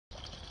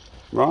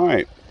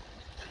Right,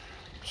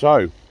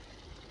 so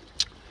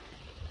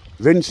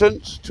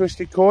Vincent's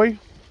Twisted Koi,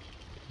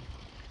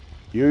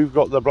 you've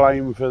got the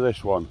blame for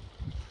this one.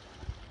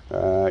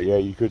 Yeah,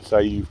 you could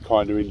say you've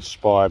kind of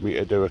inspired me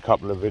to do a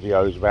couple of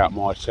videos about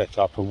my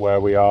setup and where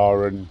we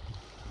are and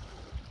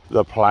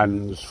the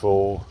plans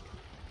for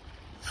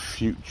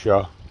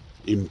future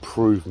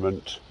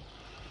improvement.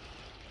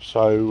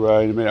 So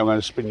in a minute I'm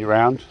going to spin you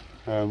around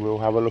and we'll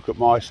have a look at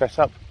my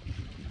setup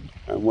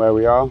and where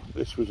we are.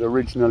 This was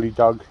originally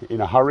dug in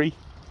a hurry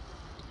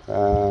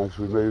as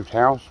we moved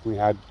house. We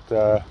had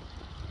a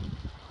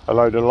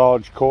load of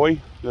large koi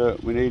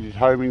that we needed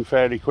homing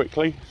fairly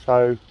quickly,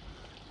 so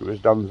it was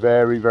done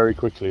very, very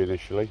quickly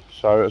initially.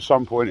 So at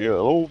some point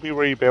it'll all be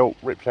rebuilt,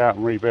 ripped out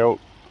and rebuilt.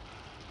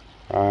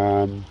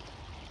 And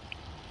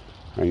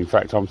in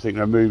fact I'm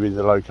thinking of moving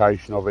the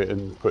location of it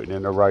and putting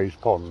in a raised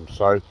pond.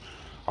 So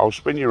I'll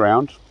spin you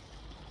around.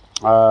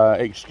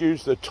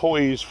 Excuse the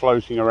toys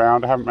floating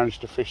around. I haven't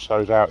managed to fish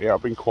those out yet.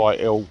 I've been quite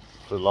ill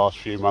for the last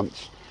few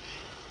months.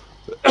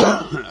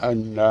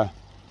 And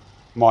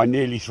my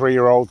nearly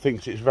 3-year-old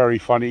thinks it's very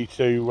funny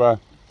to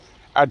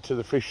add to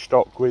the fish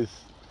stock with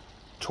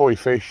toy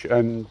fish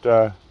and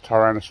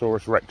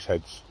Tyrannosaurus Rex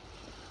heads.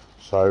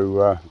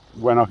 So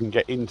when I can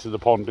get into the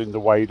pond in the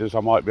waders,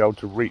 I might be able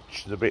to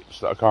reach the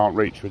bits that I can't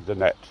reach with the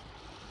net.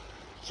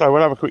 So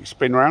we'll have a quick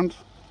spin round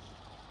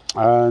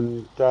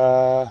and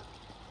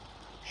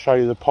show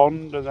you the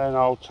pond, and then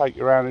I'll take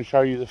you around and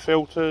show you the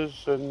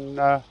filters, and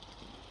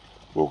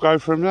we'll go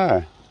from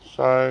there.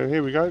 So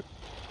here we go.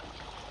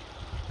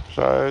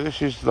 So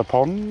this is the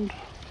pond.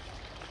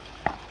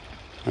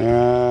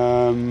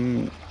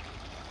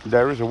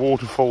 There is a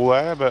waterfall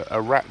there, but a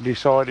rat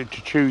decided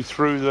to chew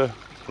through the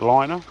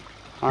liner.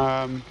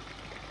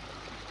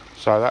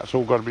 So that's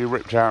all got to be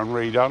ripped out and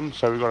redone.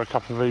 So we've got a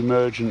couple of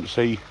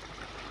emergency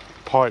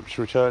pipes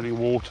returning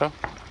water.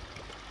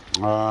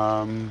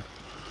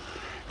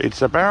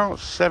 It's about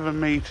 7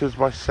 meters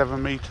by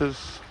 7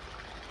 meters.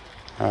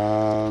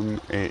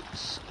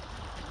 It's,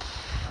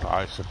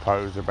 I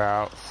suppose,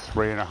 about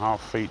 3.5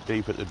 feet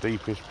deep at the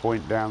deepest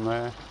point down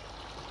there.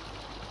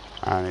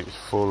 And it's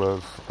full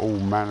of all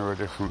manner of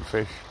different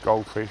fish: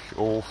 goldfish,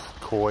 orf,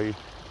 koi.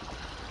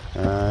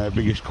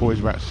 Biggest koi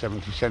is about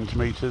 70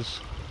 centimeters.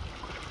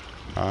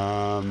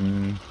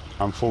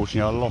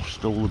 Unfortunately, I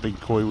lost all the big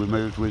koi we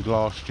moved with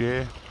last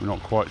year. We're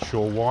not quite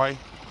sure why,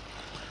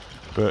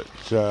 but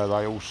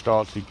they all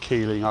started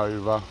keeling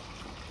over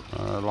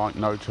like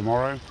no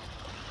tomorrow.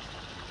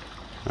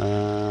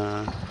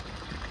 There's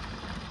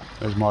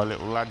my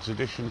little lad's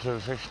addition to the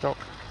fish stock.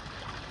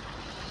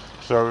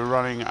 So we're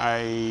running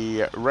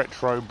a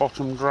retro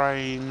bottom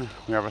drain.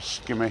 We have a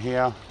skimmer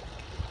here,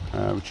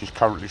 which is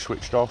currently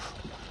switched off.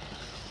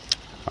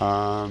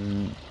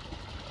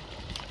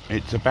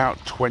 It's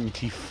about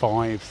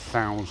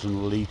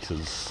 25,000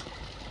 litres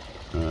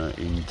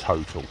in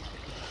total.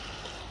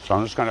 So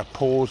I'm just going to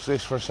pause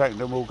this for a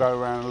second and we'll go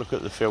around and look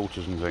at the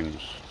filters and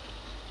things.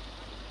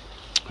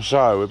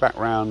 So we're back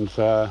round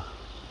the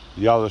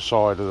other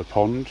side of the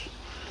pond.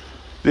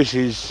 This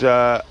is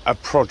a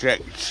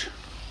project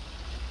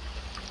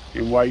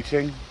in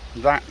waiting.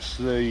 That's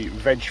the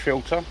veg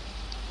filter.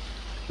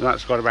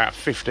 That's got about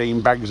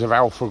 15 bags of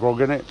alpha grog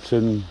in it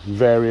and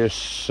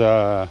various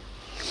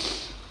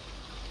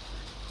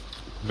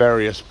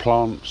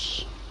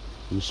plants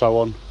and so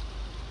on.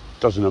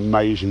 Does an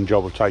amazing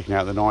job of taking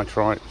out the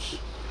nitrites.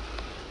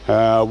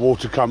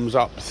 Water comes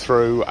up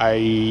through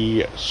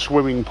a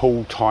swimming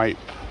pool type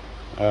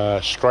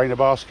strainer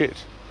basket,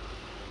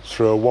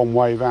 through a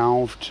one-way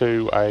valve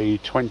to a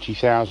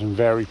 20,000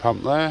 vari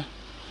pump there.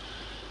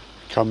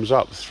 Comes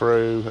up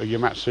through a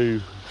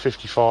Yamatsu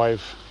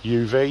 55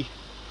 UV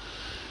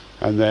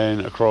and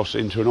then across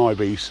into an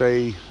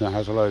IBC that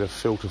has a load of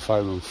filter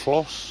foam and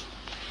floss.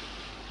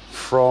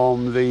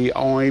 From the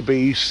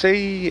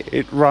IBC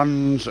it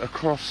runs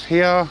across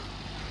here.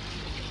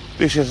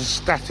 This is a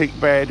static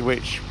bed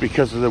which,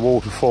 because of the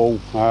waterfall,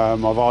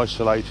 I've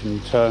isolated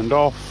and turned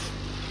off.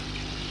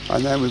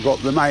 And then we've got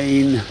the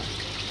main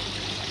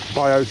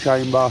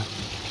biochamber,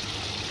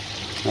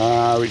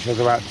 which has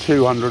about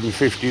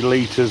 250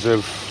 litres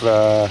of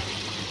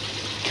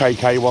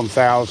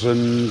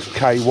KK1000,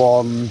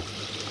 K1,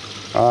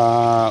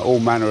 all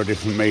manner of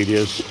different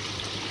medias.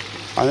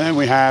 And then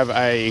we have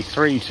a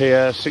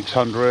 3-tier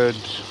 600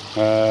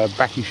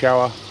 Backy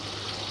shower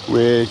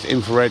with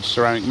infrared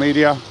ceramic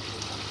media,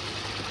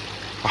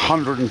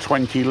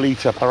 120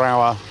 litre per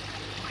hour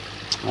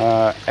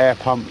air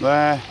pump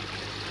there.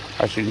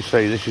 As you can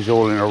see, this is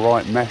all in a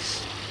right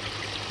mess.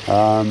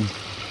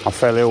 I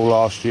fell ill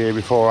last year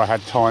before I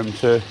had time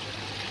to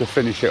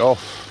finish it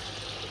off.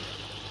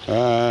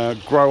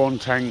 Grow on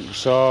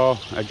tanks are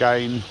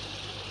again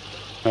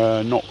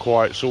not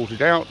quite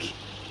sorted out.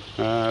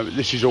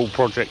 This is all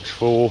projects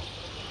for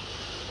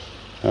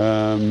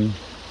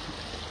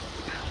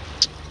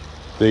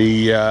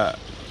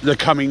the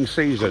coming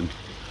season.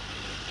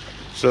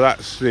 So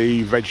that's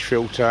the veg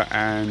filter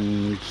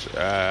and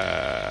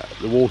the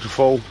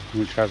waterfall,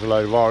 which has a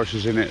load of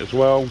viruses in it as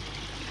well.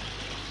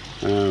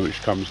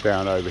 which comes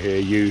down over here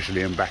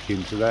usually and back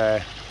into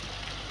there.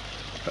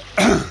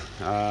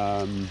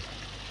 And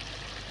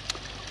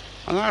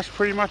that's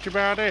pretty much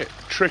about it.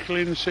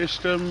 Trickling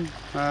system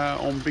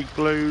on Big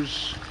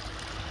Blues,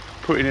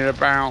 putting in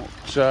about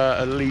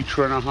a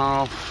litre and a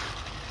half.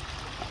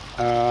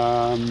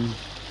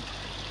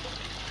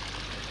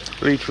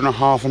 Litre and a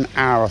half an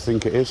hour, I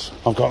think it is.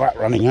 I've got that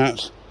running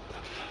out.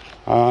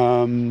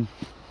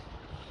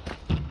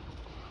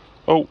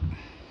 Oh,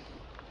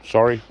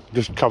 sorry,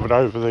 just covered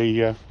over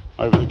the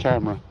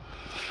camera.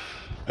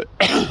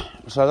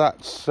 So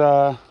that's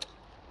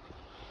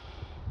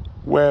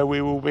where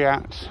we will be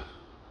at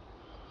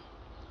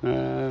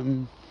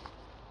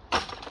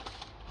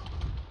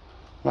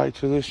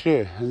later this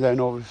year, and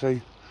then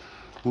obviously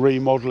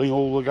remodelling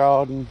all the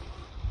garden.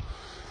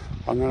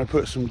 I'm going to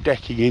put some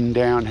decking in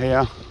down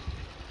here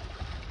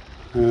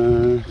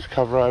to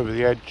cover over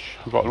the edge.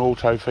 I've got an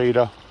auto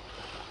feeder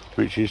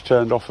which is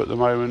turned off at the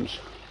moment.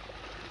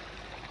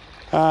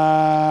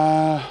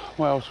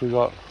 What else we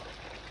got?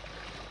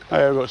 Oh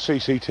yeah, we've got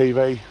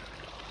CCTV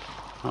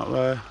up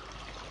there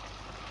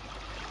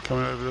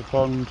coming over the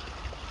pond,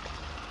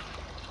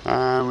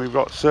 and we've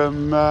got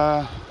some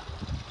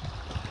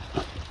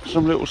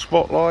little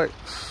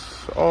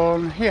spotlights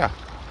on here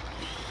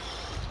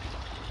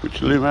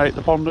which illuminate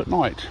the pond at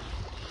night.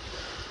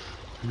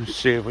 Let's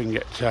see if we can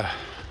get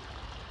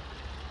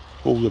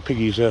all the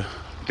piggies are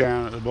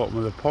down at the bottom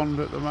of the pond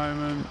at the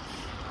moment.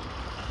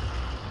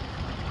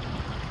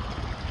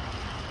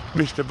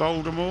 Mr.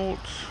 Voldemort,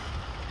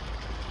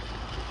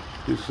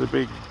 this is a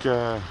big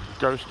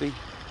ghosty,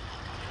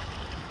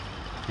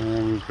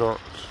 and we've got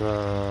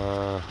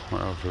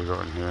what else have we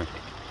got in here?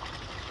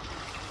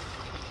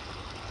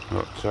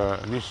 We've got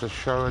Anissa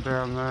Shower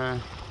down there,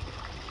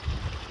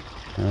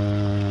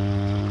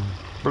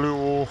 blue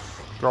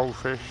wharf,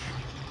 goldfish,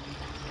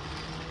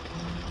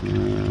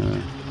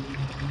 the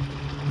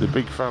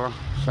big fella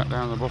sat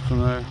down the bottom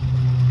there,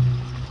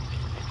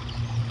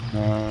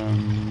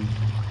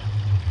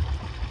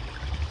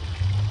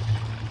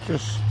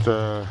 just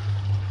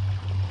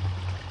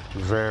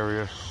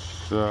various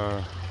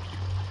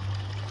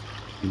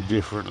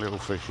different little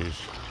fishes.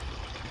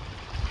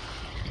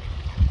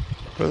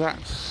 But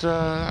that's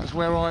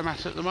where I'm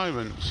at the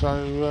moment.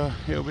 So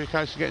it'll be a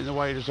case of getting the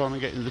waders on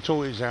and getting the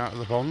toys out of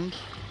the pond.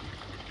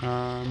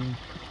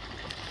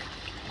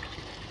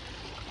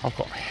 I've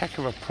got a heck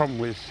of a problem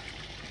with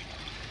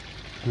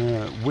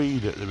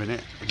weed at the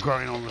minute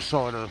growing on the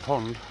side of the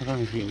pond. I don't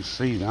know if you can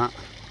see that,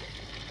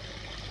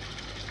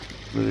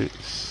 but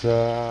it's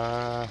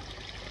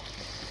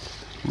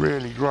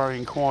really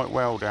growing quite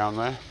well down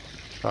there.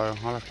 So I'll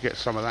have to get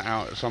some of that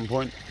out at some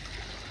point,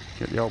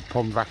 get the old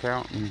pond back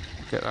out and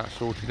get that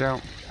sorted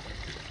out.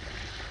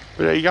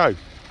 But there you go.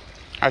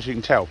 As you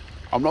can tell,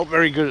 I'm not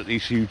very good at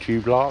this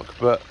YouTube lark,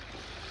 but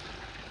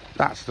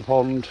that's the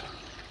pond,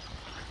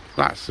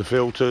 that's the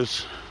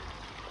filters,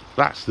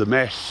 that's the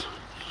mess,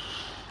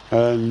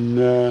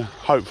 and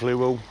hopefully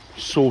we'll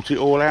sort it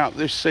all out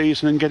this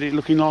season and get it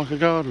looking like a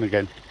garden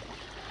again.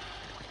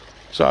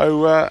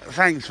 So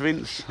thanks,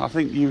 Vince. I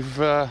think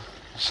you've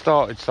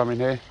started something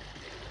here,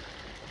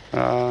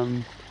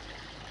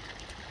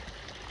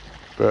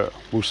 but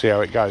we'll see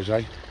how it goes,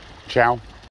 eh? Ciao.